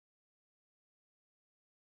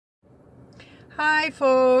Hi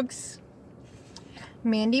folks,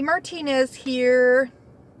 Mandy Martinez here.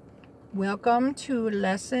 Welcome to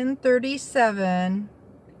lesson 37.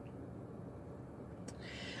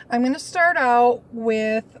 I'm going to start out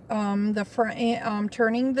with turning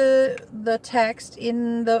the text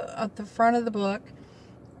in at the front of the book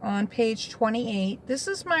on page 28. This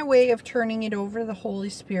is my way of turning it over to the Holy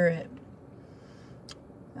Spirit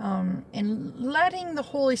and letting the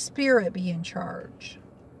Holy Spirit be in charge.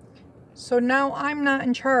 So now I'm not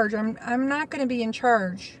in charge. I'm not going to be in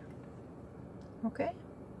charge. Okay?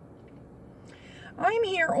 I'm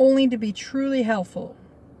here only to be truly helpful.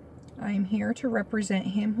 I am here to represent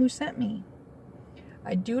Him who sent me.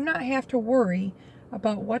 I do not have to worry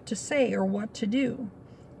about what to say or what to do,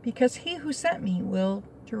 because He who sent me will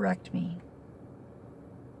direct me.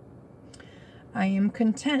 I am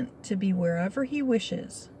content to be wherever He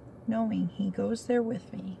wishes, knowing He goes there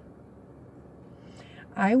with me.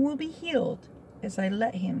 I will be healed as I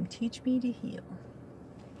let Him teach me to heal.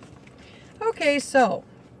 Okay, so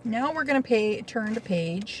now we're going to turn to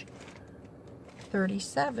page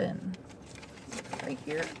 37. Right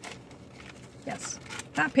here. Yes,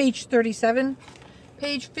 not page 37,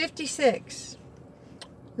 page 56.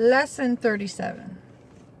 Lesson 37.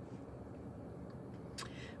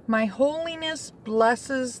 My holiness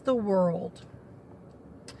blesses the world.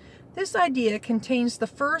 This idea contains the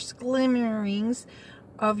first glimmerings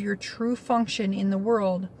of your true function in the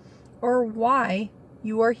world, or why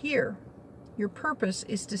you are here. Your purpose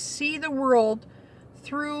is to see the world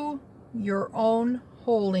through your own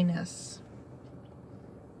holiness.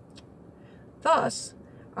 Thus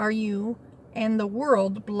are you and the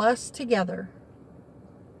world blessed together.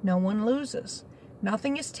 No one loses.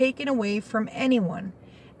 Nothing is taken away from anyone.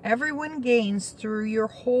 Everyone gains through your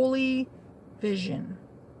holy vision.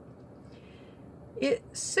 It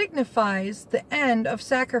signifies the end of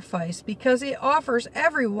sacrifice because it offers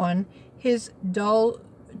everyone his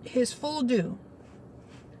full due.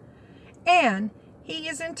 And he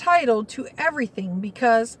is entitled to everything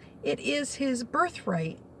because it is his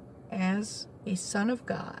birthright as a son of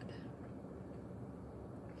God.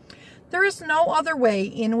 There is no other way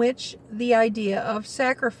in which the idea of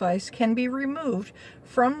sacrifice can be removed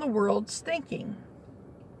from the world's thinking.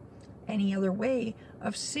 Any other way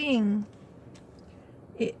of seeing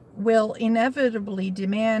it will inevitably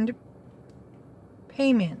demand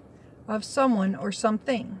payment of someone or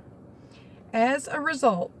something. As a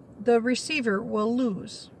result, the receiver will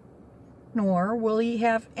lose, nor will he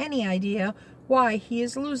have any idea why he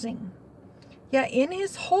is losing. Yet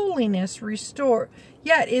is his holiness restored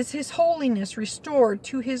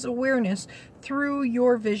to his awareness through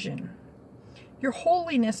your vision. Your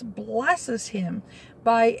holiness blesses him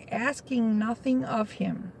by asking nothing of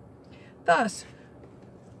him. Thus,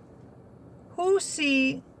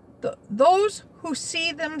 those who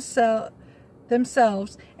see themselves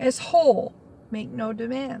as whole make no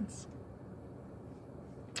demands.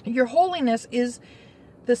 Your holiness is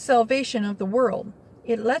the salvation of the world.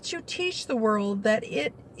 It lets you teach the world that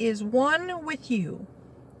it is one with you,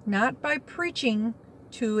 not by preaching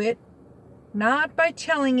to it, not by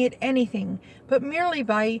telling it anything, but merely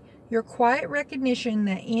by your quiet recognition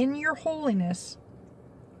that in your holiness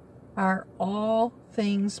are all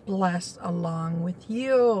things blessed along with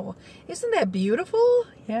you. Isn't that beautiful?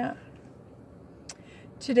 Yeah.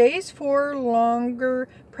 Today's 4 longer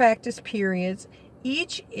practice periods,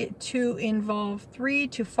 each to involve 3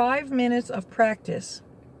 to 5 minutes of practice,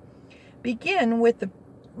 begin with the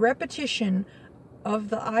repetition of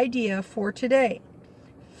the idea for today,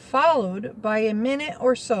 followed by a minute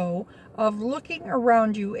or so of looking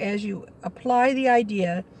around you as you apply the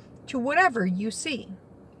idea to whatever you see.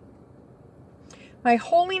 My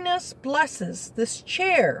holiness blesses this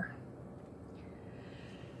chair.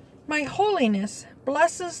 My holiness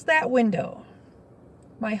blesses that window.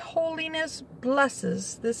 My holiness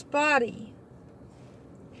blesses this body.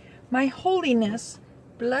 My holiness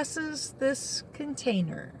blesses this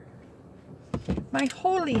container. My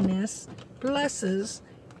holiness blesses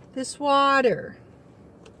this water.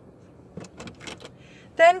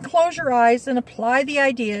 Then close your eyes and apply the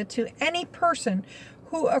idea to any person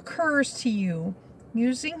who occurs to you,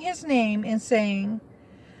 using his name and saying,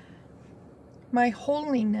 my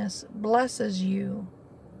holiness blesses you,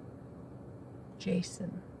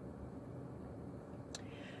 Jason.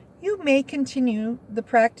 You may continue the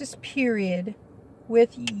practice period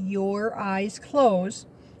with your eyes closed.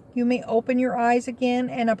 You may open your eyes again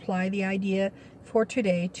and apply the idea for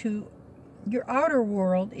today to your outer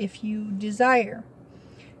world if you desire.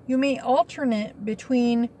 You may alternate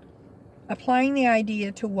between applying the idea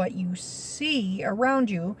to what you see around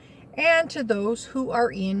you and to those who are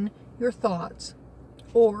in your thoughts.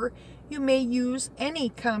 Or you may use any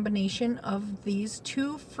combination of these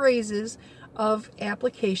two phrases of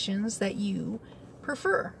applications that you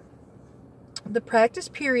prefer. The practice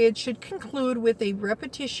period should conclude with a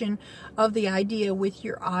repetition of the idea with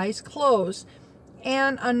your eyes closed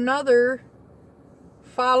and another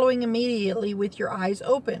following immediately with your eyes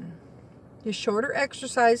open. The shorter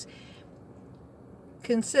exercise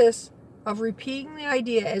consists of repeating the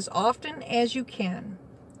idea as often as you can.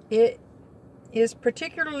 It is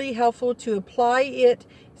particularly helpful to apply it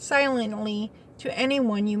silently to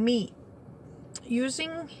anyone you meet,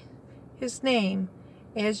 using his name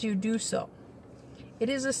as you do so. It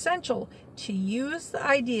is essential to use the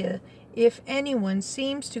idea if anyone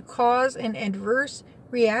seems to cause an adverse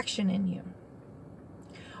reaction in you.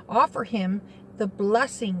 Offer him the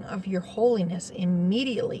blessing of your holiness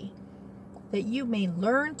immediately, that you may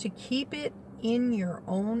learn to keep it in your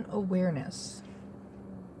own awareness.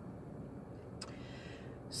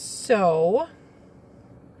 So,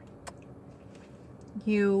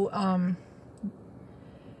 you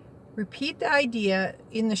repeat the idea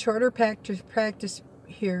in the shorter practice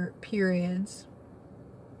here periods.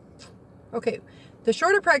 Okay, the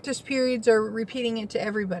shorter practice periods are repeating it to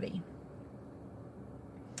everybody.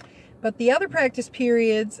 But the other practice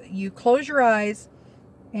periods, you close your eyes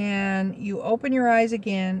and you open your eyes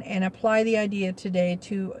again and apply the idea today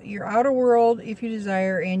to your outer world if you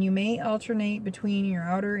desire, and you may alternate between your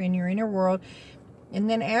outer and your inner world. And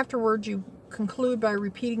then afterwards you conclude by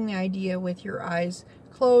repeating the idea with your eyes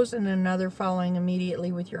closed and another following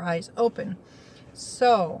immediately with your eyes open.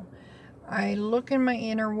 So, I look in my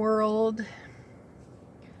inner world,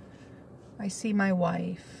 I see my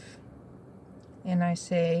wife, and I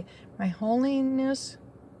say, my holiness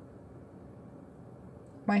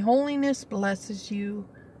blesses you,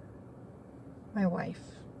 my wife,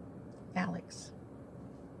 Alex.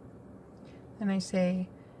 And I say,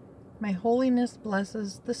 my holiness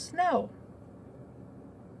blesses the snow.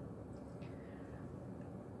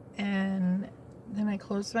 And then I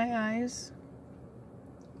close my eyes.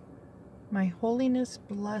 My holiness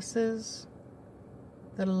blesses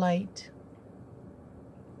the light.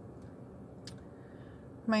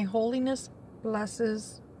 My holiness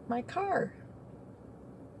blesses my car.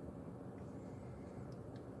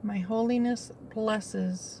 My holiness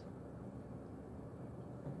blesses.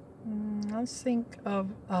 Let's think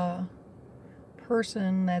of a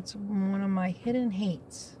person that's one of my hidden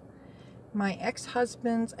hates. My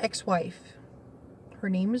ex-husband's ex-wife. Her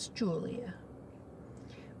name is Julia.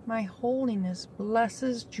 My holiness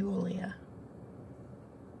blesses Julia.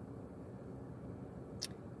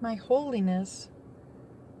 My holiness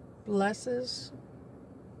blesses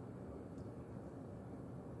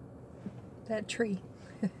that tree.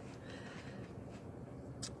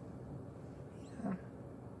 Yeah.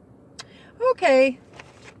 Okay.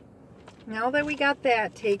 Now that we got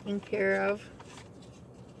that taken care of,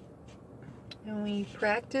 and we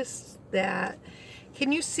practice that,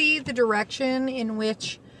 can you see the direction in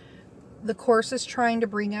which the Course is trying to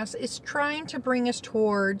bring us? It's trying to bring us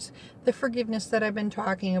towards the forgiveness that I've been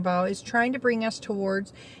talking about. It's trying to bring us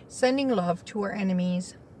towards sending love to our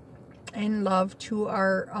enemies and love to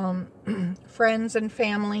our friends and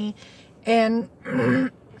family, and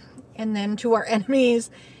and then to our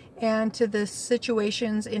enemies and to the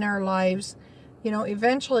situations in our lives. You know,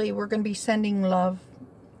 eventually we're going to be sending love,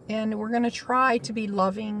 and we're going to try to be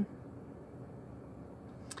loving.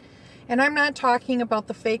 And I'm not talking about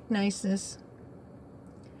the fake niceness.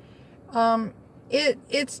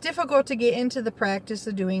 It's difficult to get into the practice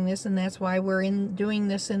of doing this, and that's why we're doing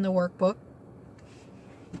this in the workbook.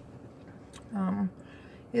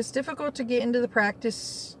 It's difficult to get into the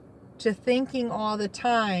practice to thinking all the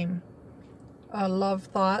time love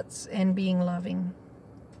thoughts and being loving.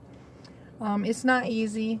 It's not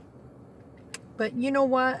easy, but you know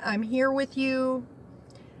what? I'm here with you.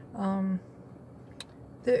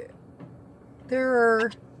 The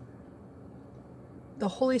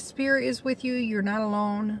Holy Spirit is with you. You're not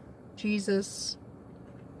alone. Jesus,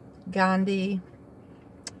 Gandhi,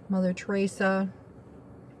 Mother Teresa,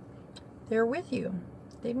 they're with you.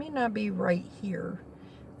 They may not be right here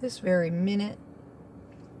this very minute.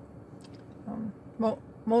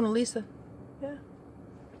 Mona Lisa, yeah,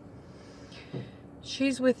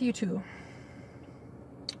 she's with you too.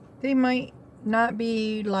 They might not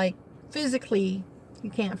be like physically,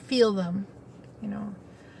 you can't feel them, you know,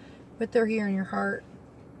 but they're here in your heart,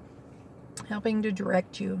 helping to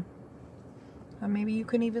direct you. Maybe you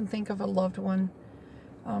can even think of a loved one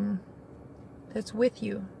that's with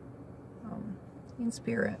you in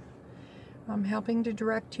spirit, helping to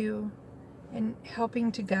direct you and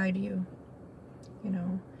helping to guide you, you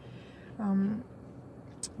know.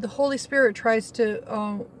 the Holy Spirit tries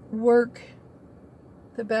to work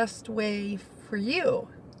the best way for you,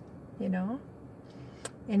 you know.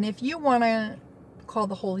 And if you want to call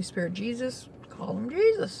the Holy Spirit Jesus, call him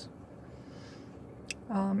Jesus.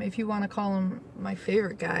 If you want to call him, my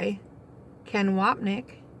favorite guy, Ken Wapnick,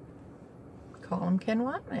 call him Ken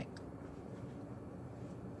Wapnick.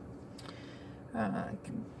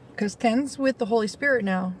 Because Ken's with the Holy Spirit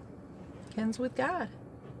now. Ken's with God,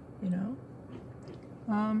 you know.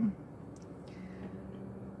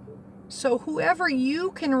 So whoever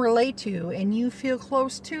you can relate to and you feel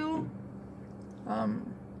close to,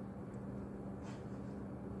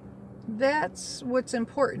 that's what's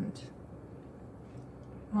important.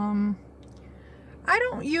 I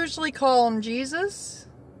don't usually call him Jesus.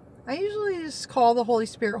 I usually just call the Holy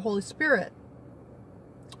Spirit, Holy Spirit.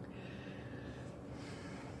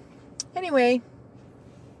 Anyway,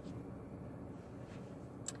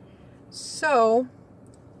 so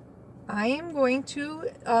I am going to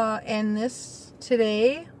end this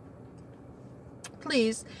today.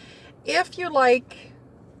 Please, if you like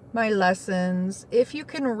my lessons, if you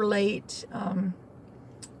can relate,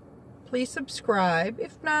 please subscribe.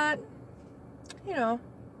 If not, you know,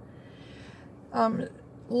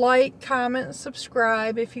 like, comment,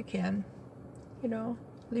 subscribe if you can. You know,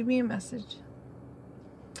 leave me a message.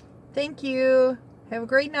 Thank you. Have a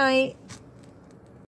great night.